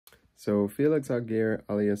So Felix Auger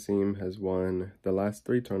Aliassime has won the last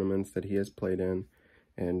 3 tournaments that he has played in.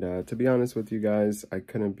 And to be honest with you guys, I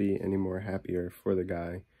couldn't be any more happier for the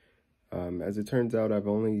guy. As it turns out, I've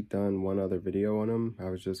only done one other video on him. I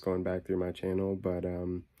was just going back through my channel, but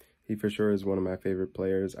he for sure is one of my favorite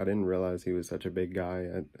players. I didn't realize he was such a big guy.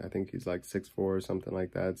 I think he's like 6'4" or something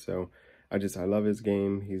like that. So I love his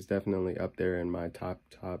game. He's definitely up there in my top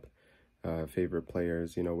favorite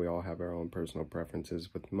players. You know, we all have our own personal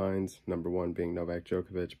preferences, with mine's #1 being Novak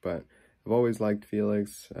Djokovic, but I've always liked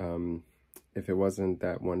Felix. If it wasn't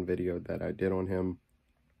that one video that I did on him,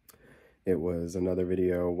 it was another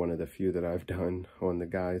video, one of the few that I've done on the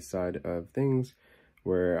guy's side of things,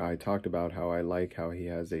 where I talked about how I like how he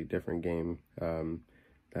has a different game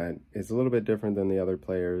that is a little bit different than the other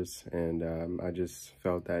players, and I just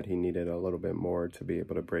felt that he needed a little bit more to be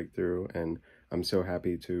able to break through, and I'm so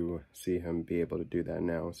happy to see him be able to do that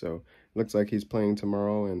now. So it looks like he's playing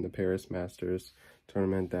tomorrow in the Paris Masters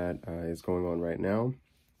tournament that is going on right now.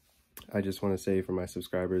 I just want to say for my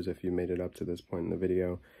subscribers, if you made it up to this point in the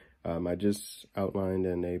video, I just outlined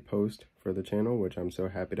in a post for the channel, which I'm so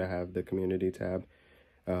happy to have the community tab,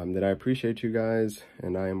 that I appreciate you guys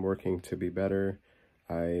and I am working to be better.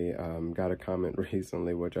 I got a comment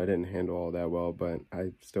recently, which I didn't handle all that well, but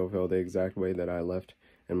I still feel the exact way that I left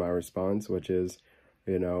in my response, which is,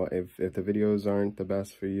 you know, if the videos aren't the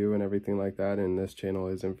best for you and everything like that, and this channel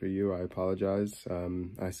isn't for you, I apologize.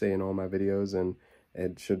 I say in all my videos, and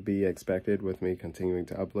it should be expected with me continuing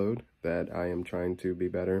to upload, that I am trying to be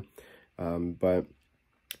better. But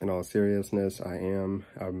in all seriousness, I'm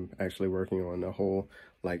actually working on a whole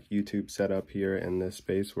like YouTube setup here in this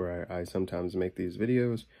space where I sometimes make these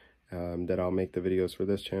videos, that I'll make the videos for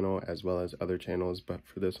this channel as well as other channels, but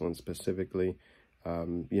for this one specifically,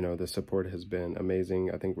 you know, the support has been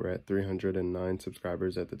amazing. I think we're at 309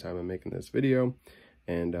 subscribers at the time of making this video.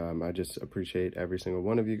 And I just appreciate every single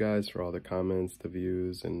one of you guys for all the comments, the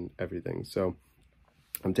views, and everything. So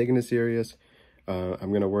I'm taking it serious. I'm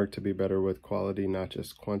going to work to be better with quality, not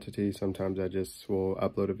just quantity. Sometimes I just will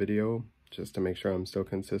upload a video just to make sure I'm still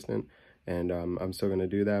consistent. And I'm still going to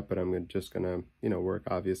do that, but I'm just going to, you know, work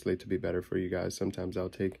obviously to be better for you guys. Sometimes I'll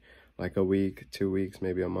take like a week, 2 weeks,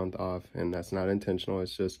 maybe a month off, and that's not intentional.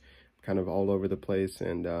 It's just kind of all over the place.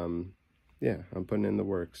 And yeah, I'm putting in the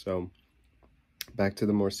work. So back to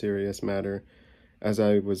the more serious matter. As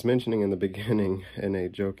I was mentioning in the beginning in a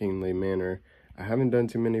jokingly manner, I haven't done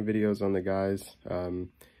too many videos on the guys.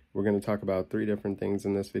 We're going to talk about 3 different things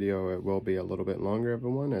in this video. It will be a little bit longer of a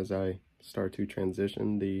one as I start to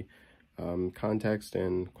transition the context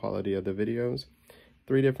and quality of the videos.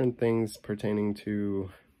 3 different things pertaining to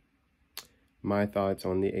my thoughts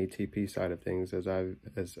on the ATP side of things, as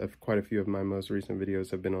quite a few of my most recent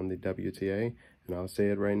videos have been on the WTA, and I'll say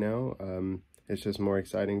it right now. It's just more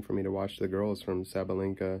exciting for me to watch the girls, from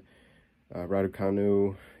Sabalenka,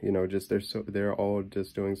 Raducanu, you know, just they're all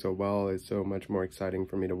just doing so well. It's so much more exciting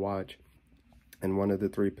for me to watch. And one of the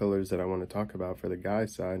 3 pillars that I want to talk about for the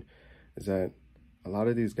guys side is that a lot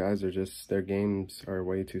of these guys are just, their games are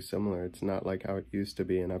way too similar. It's not like how it used to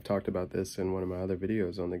be, and I've talked about this in one of my other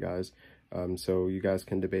videos on the guys. So you guys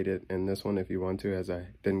can debate it in this one if you want to, as I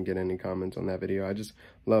didn't get any comments on that video. I just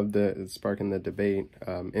love the sparking the debate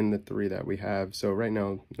in the 3 that we have. So right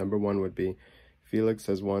now, #1 would be Felix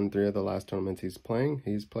has won 3 of the last tournaments he's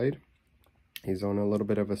played. He's on a little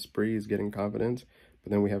bit of a spree. He's getting confidence.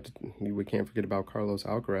 But then we can't forget about Carlos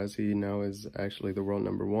Alcaraz. He now is actually the world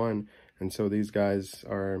 #1. And so these guys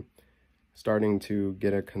are starting to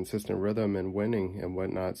get a consistent rhythm and winning and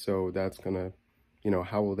whatnot. So that's going to, you know,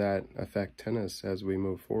 how will that affect tennis as we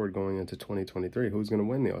move forward going into 2023? Who's going to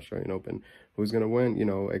win the Australian Open? Who's going to win, you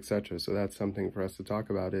know, etc. So that's something for us to talk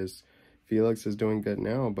about. Is Felix is doing good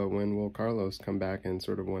now, but when will Carlos come back and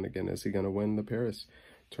sort of win again? Is he going to win the Paris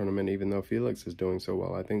tournament, even though Felix is doing so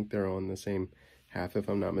well? I think they're on the same half, if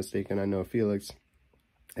I'm not mistaken. I know Felix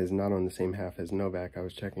is not on the same half as Novak. I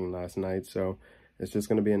was checking last night, so it's just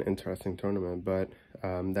going to be an interesting tournament. But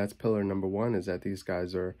that's pillar #1, is that these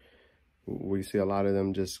guys we see a lot of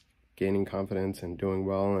them just gaining confidence and doing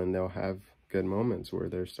well, and they'll have good moments where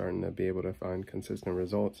they're starting to be able to find consistent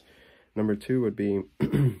results. #2 would be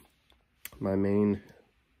my main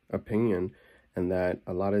opinion, and that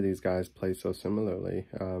a lot of these guys play so similarly.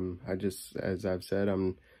 As I've said,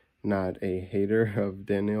 I'm not a hater of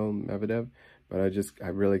Daniil Medvedev, but I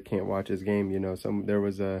really can't watch his game. You know, there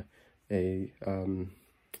was a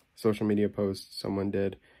social media post someone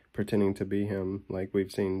did pretending to be him, like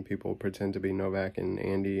we've seen people pretend to be Novak and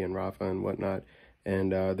Andy and Rafa and whatnot,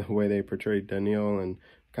 and the way they portrayed Daniil and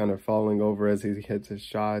kind of falling over as he hits his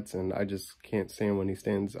shots, and I just can't stand when he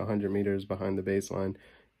stands 100 meters behind the baseline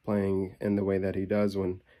playing in the way that he does,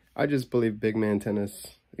 when I just believe big man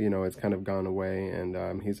tennis, you know, it's kind of gone away,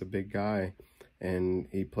 and he's a big guy, and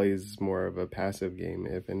he plays more of a passive game,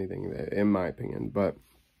 if anything, in my opinion. But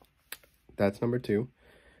that's number 2.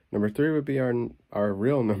 Number 3 would be our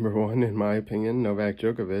real number 1, in my opinion, Novak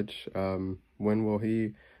Djokovic. When will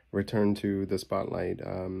he return to the spotlight?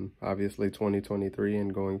 Obviously 2023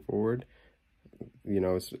 and going forward, you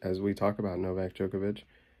know, as we talk about Novak Djokovic,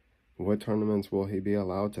 what tournaments will he be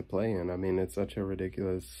allowed to play in? I mean, it's such a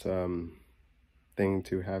ridiculous thing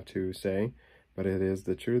to have to say, but it is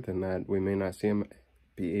the truth, in that we may not see him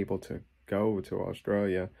be able to go to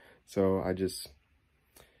Australia. So I just,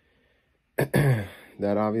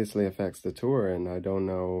 that obviously affects the tour, and I don't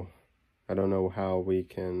know how we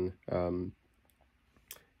can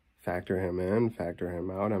factor him in, factor him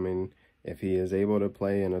out. I mean, if he is able to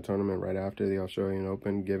play in a tournament right after the Australian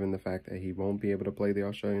Open, given the fact that he won't be able to play the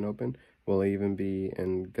Australian Open, will he even be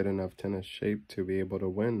in good enough tennis shape to be able to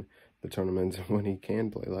win the tournaments when he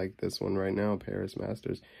can play, like this one right now, Paris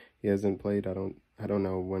Masters? He hasn't played. I don't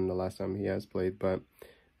know when the last time he has played, but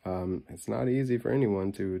it's not easy for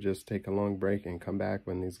anyone to just take a long break and come back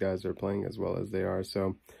when these guys are playing as well as they are.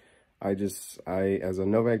 So I as a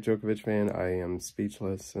Novak Djokovic fan, I am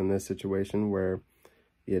speechless in this situation where,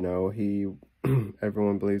 you know,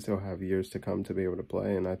 everyone believes he'll have years to come to be able to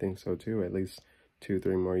play, and I think so too, at least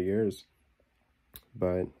 2-3 more years.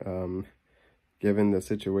 But given the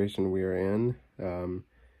situation we are in,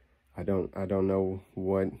 I don't know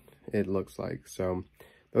what it looks like. So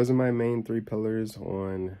those are my main 3 pillars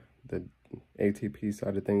on the ATP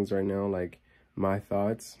side of things right now. Like, my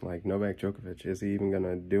thoughts, like Novak Djokovic, is he even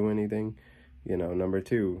gonna do anything? You know, number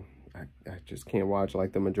 2, I just can't watch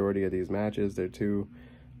like the majority of these matches. They're too,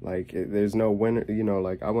 like, there's no winner, you know,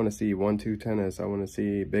 like, I want to see 1-2 tennis. I want to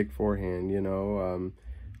see big forehand, you know.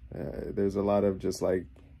 There's a lot of just like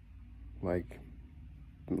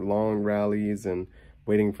long rallies and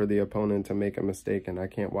waiting for the opponent to make a mistake, and I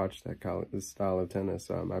can't watch that style of tennis.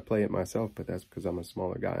 I play it myself, but that's because I'm a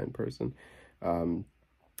smaller guy in person.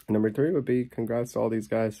 Number 3 would be congrats to all these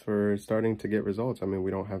guys for starting to get results. I mean,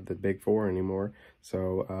 we don't have the big 4 anymore,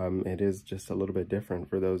 so it is just a little bit different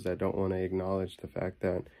for those that don't want to acknowledge the fact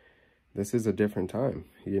that this is a different time.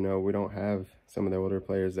 You know, we don't have some of the older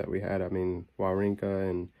players that we had. I mean, Wawrinka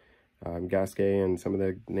and Gasquet and some of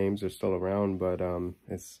the names are still around, but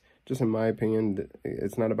it's just, in my opinion,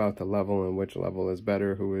 it's not about the level and which level is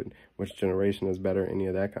better, which generation is better, any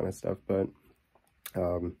of that kind of stuff. But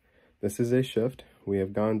this is a shift. We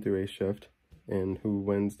have gone through a shift in who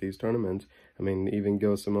wins these tournaments. I mean, even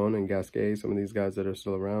Gil Simon and Gasquet, some of these guys that are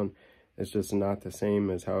still around, it's just not the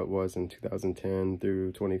same as how it was in 2010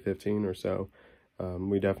 through 2015 or so.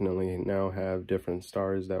 We definitely now have different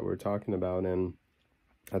stars that we're talking about, and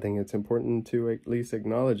I think it's important to at least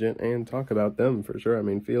acknowledge it and talk about them for sure. I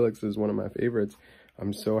mean, Felix is one of my favorites.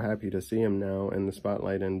 I'm so happy to see him now in the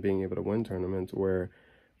spotlight and being able to win tournaments, where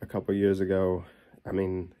a couple years ago, I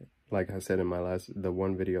mean, like I said in the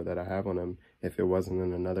one video that I have on him, if it wasn't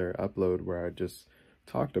in another upload where I just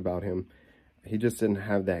talked about him, he just didn't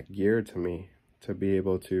have that gear to me to be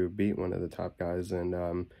able to beat one of the top guys. And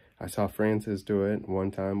I saw Francis do it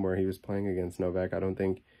one time where he was playing against Novak. I don't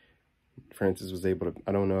think Francis was able to,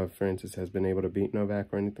 I don't know if Francis has been able to beat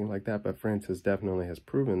Novak or anything like that, but Francis definitely has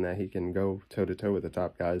proven that he can go toe-to-toe with the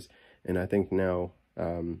top guys. And I think now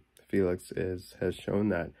Felix has shown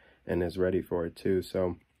that and is ready for it too.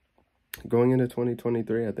 So going into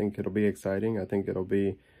 2023, I think it'll be exciting. I think it'll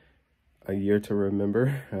be a year to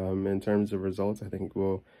remember in terms of results. I think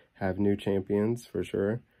we'll have new champions for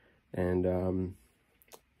sure. And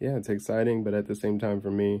yeah, it's exciting, but at the same time,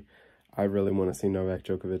 for me, I really want to see Novak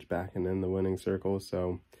Djokovic back and in the winning circle.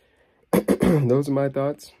 So those are my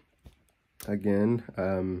thoughts. Again,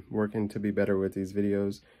 working to be better with these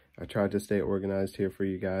videos. I tried to stay organized here for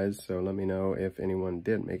you guys, so let me know if anyone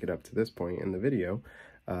did make it up to this point in the video.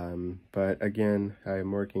 But again,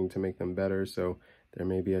 I'm working to make them better, so there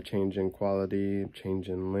may be a change in quality, change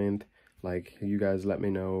in length. Like, you guys let me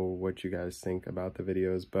know what you guys think about the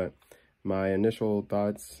videos. But my initial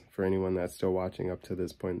thoughts for anyone that's still watching up to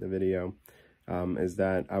this point in the video is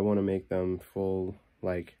that I want to make them full,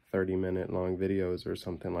 like 30-minute long videos or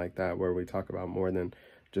something like that, where we talk about more than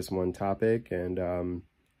just one topic. And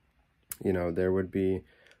you know, there would be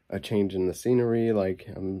a change in the scenery. Like,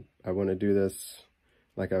 I want to do this,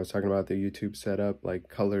 like I was talking about the YouTube setup, like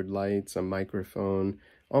colored lights, a microphone,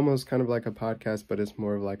 almost kind of like a podcast, but it's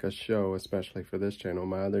more of like a show, especially for this channel.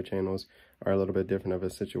 My other channels are a little bit different of a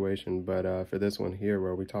situation, but for this one here,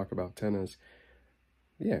 where we talk about tennis,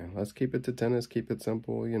 yeah, let's keep it to tennis, keep it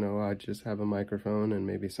simple. You know, I just have a microphone and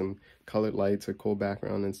maybe some colored lights, a cool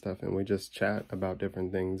background and stuff, and we just chat about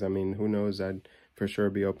different things. I mean, who knows, I'd for sure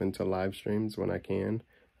be open to live streams when I can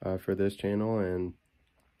for this channel, and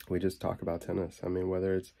we just talk about tennis. I mean,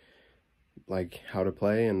 whether it's like how to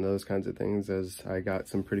play and those kinds of things, as I got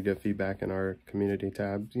some pretty good feedback in our community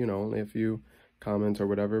tab, you know, only a few comments or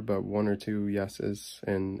whatever, but one or two yeses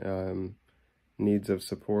and needs of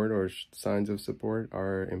support or signs of support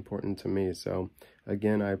are important to me. So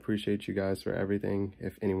again, I appreciate you guys for everything.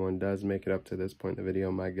 If anyone does make it up to this point in the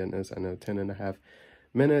video, my goodness, I know 10.5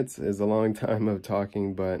 minutes is a long time of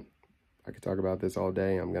talking, but I could talk about this all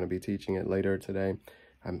day. I'm going to be teaching it later today.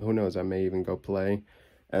 Who knows, I may even go play,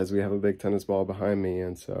 as we have a big tennis ball behind me.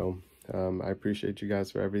 And so I appreciate you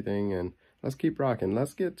guys for everything, and let's keep rocking.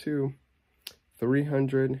 Let's get to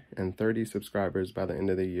 330 subscribers by the end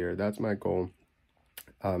of the year. That's my goal.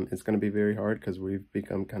 It's going to be very hard because we've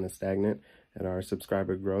become kind of stagnant at our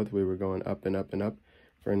subscriber growth. We were going up and up and up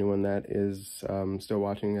for anyone that is still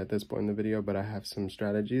watching at this point in the video, but I have some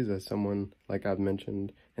strategies as someone, like I've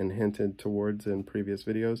mentioned and hinted towards in previous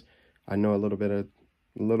videos. I know a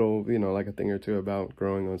little, you know, like a thing or two about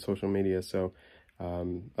growing on social media. So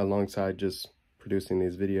alongside just producing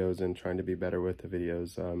these videos and trying to be better with the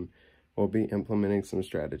videos, we'll be implementing some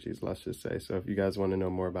strategies, let's just say. So if you guys want to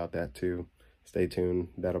know more about that too, stay tuned.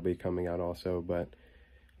 That'll be coming out also. But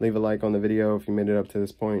leave a like on the video if you made it up to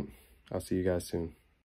this point. I'll see you guys soon.